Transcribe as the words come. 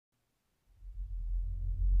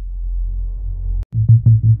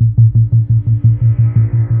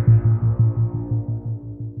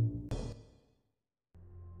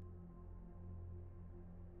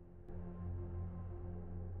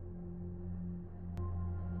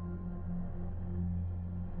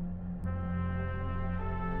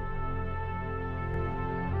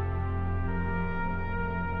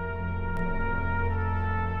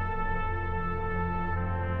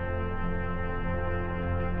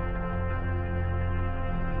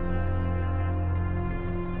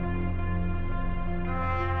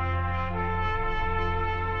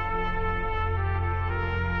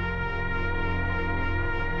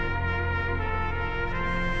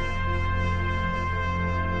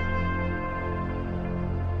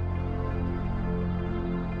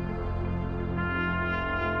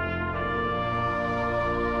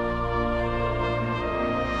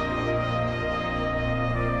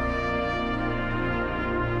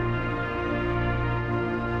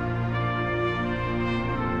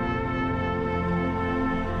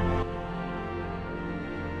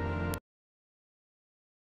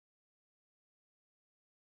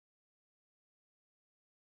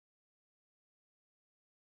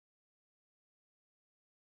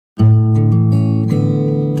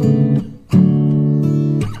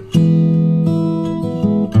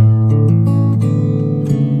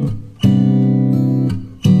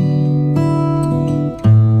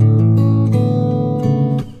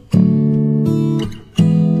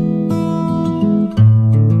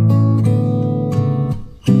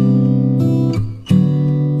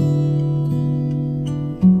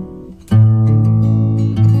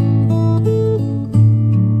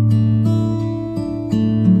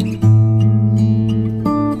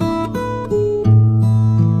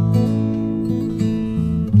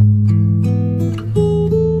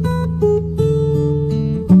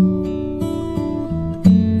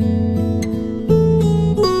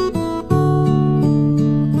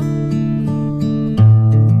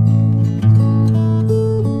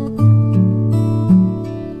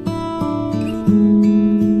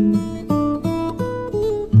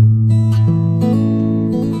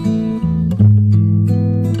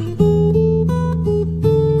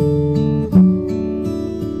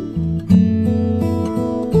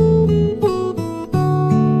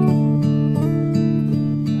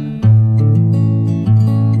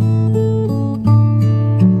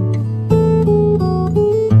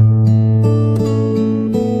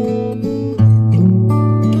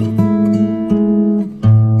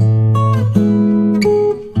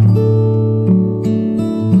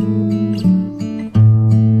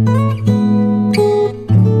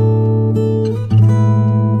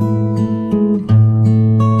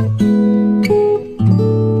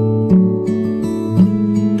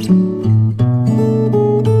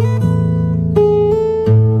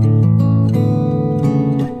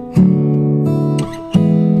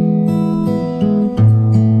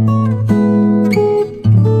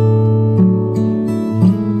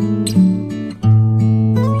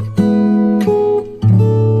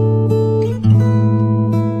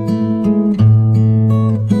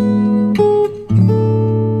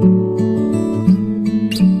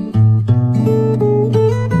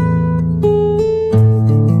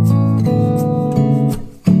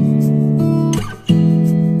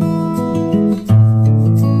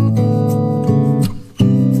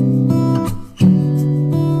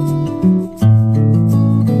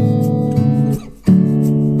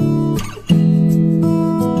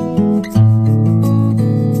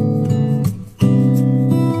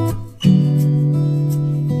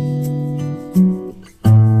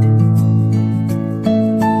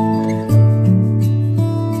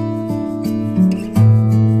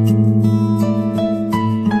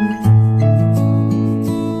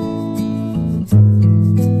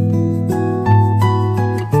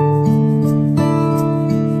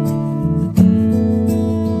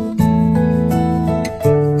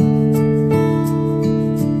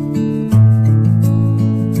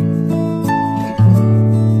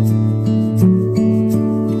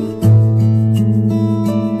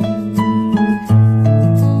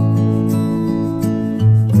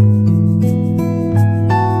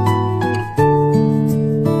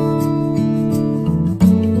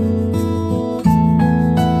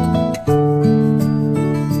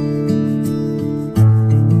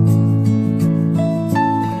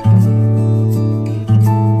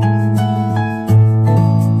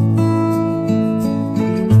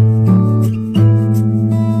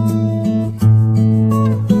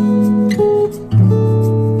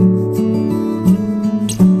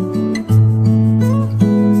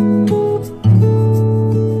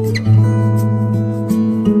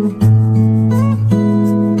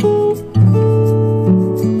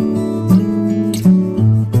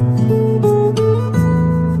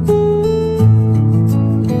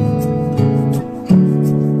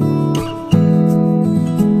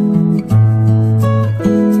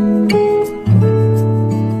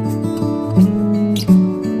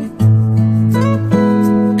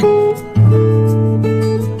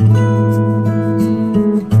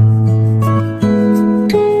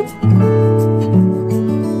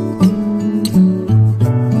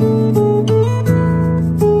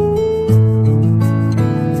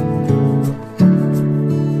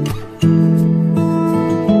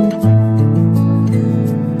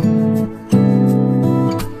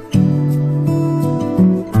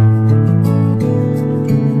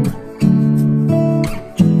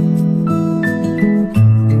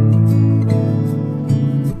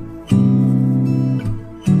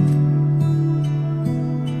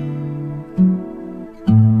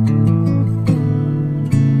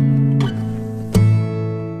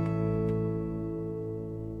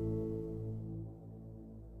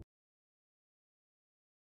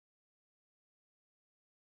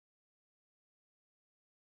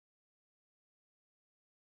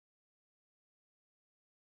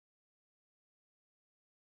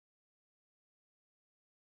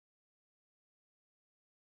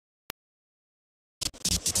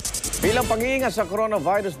Bilang pag-iingat sa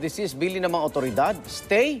coronavirus disease, bili ng mga otoridad,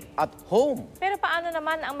 stay at home. Pero paano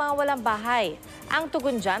naman ang mga walang bahay? Ang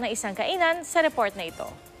tugon dyan ng isang kainan sa report na ito.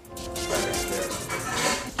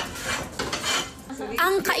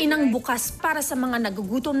 Ang kainang bukas para sa mga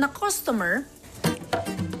nagugutom na customer,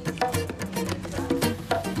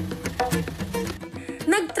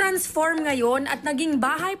 nag-transform ngayon at naging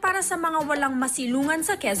bahay para sa mga walang masilungan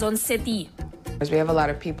sa Quezon City. We have a lot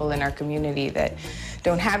of people in our community that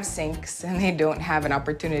don't have sinks and they don't have an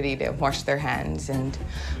opportunity to wash their hands and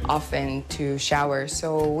often to shower.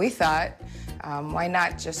 So we thought, why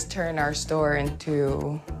not just turn our store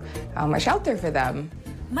into a shelter for them?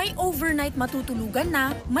 May overnight matutulugan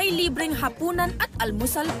na, may libreng hapunan at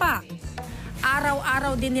almusal pa.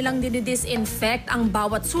 Araw-araw din nilang dinidisinfect ang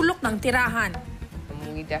bawat sulok ng tirahan.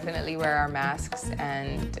 We definitely wear our masks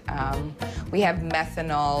and we have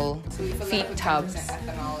methanol feet tubs.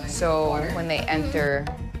 So when they enter,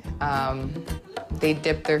 they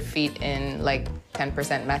dip their feet in like 10%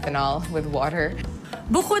 methanol with water.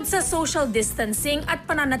 Bukod sa social distancing at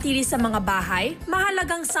pananatili sa mga bahay,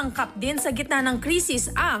 mahalagang sangkap din sa gitna ng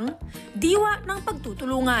krisis ang diwa ng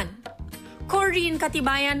pagtutulungan. Corinne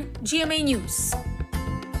Katibayan, GMA News.